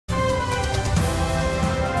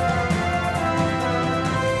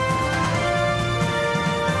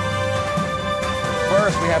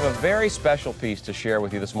first, we have a very special piece to share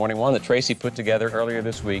with you this morning, one that Tracy put together earlier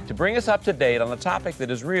this week to bring us up to date on a topic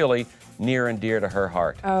that is really near and dear to her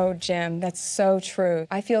heart. Oh, Jim, that's so true.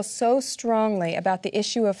 I feel so strongly about the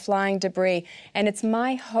issue of flying debris, and it's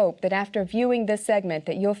my hope that after viewing this segment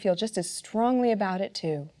that you'll feel just as strongly about it,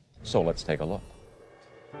 too. So let's take a look.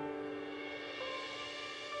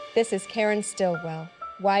 This is Karen Stillwell,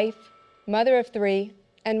 wife, mother of 3,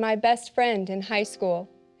 and my best friend in high school.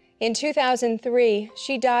 In 2003,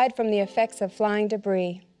 she died from the effects of flying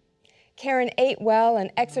debris. Karen ate well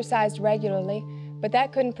and exercised regularly, but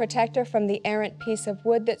that couldn't protect her from the errant piece of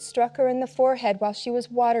wood that struck her in the forehead while she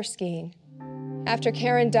was water skiing. After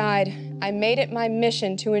Karen died, I made it my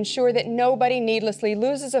mission to ensure that nobody needlessly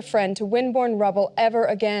loses a friend to wind-borne rubble ever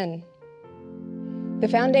again. The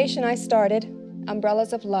foundation I started,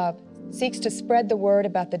 Umbrellas of Love, seeks to spread the word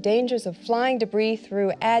about the dangers of flying debris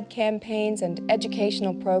through ad campaigns and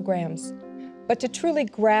educational programs. But to truly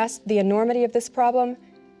grasp the enormity of this problem,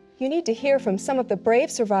 you need to hear from some of the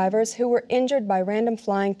brave survivors who were injured by random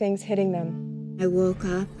flying things hitting them. I woke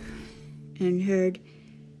up and heard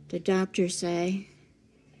the doctor say,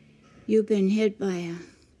 "You've been hit by a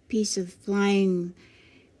piece of flying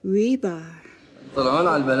rebar."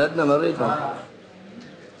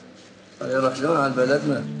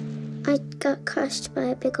 I got crushed by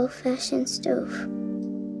a big old-fashioned stove.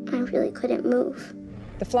 I really couldn't move.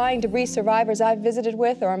 The flying debris survivors I've visited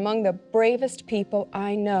with are among the bravest people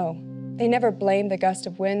I know. They never blame the gust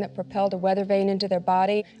of wind that propelled a weather vane into their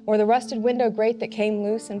body or the rusted window grate that came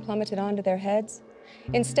loose and plummeted onto their heads.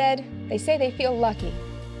 Instead, they say they feel lucky.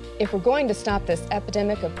 If we're going to stop this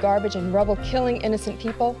epidemic of garbage and rubble killing innocent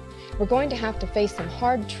people, we're going to have to face some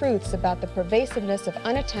hard truths about the pervasiveness of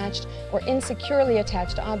unattached or insecurely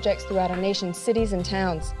attached objects throughout our nation's cities and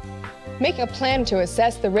towns. Make a plan to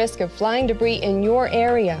assess the risk of flying debris in your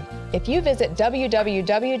area. If you visit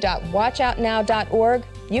www.watchoutnow.org,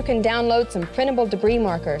 you can download some printable debris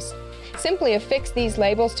markers. Simply affix these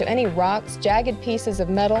labels to any rocks, jagged pieces of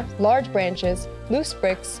metal, large branches, loose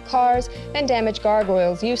bricks, cars, and damaged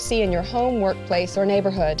gargoyles you see in your home, workplace, or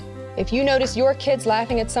neighborhood. If you notice your kids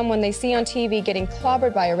laughing at someone they see on TV getting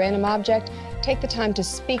clobbered by a random object, take the time to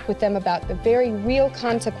speak with them about the very real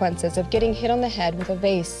consequences of getting hit on the head with a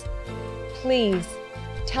vase. Please,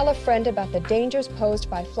 tell a friend about the dangers posed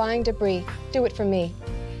by flying debris. Do it for me.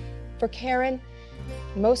 For Karen,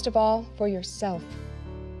 most of all, for yourself.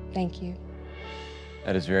 Thank you.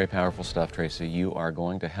 That is very powerful stuff, Tracy. You are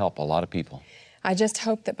going to help a lot of people. I just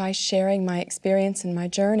hope that by sharing my experience and my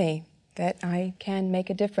journey, that I can make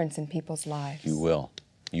a difference in people's lives. You will.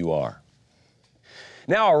 You are.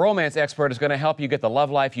 Now, our romance expert is going to help you get the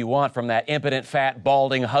love life you want from that impotent, fat,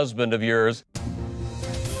 balding husband of yours.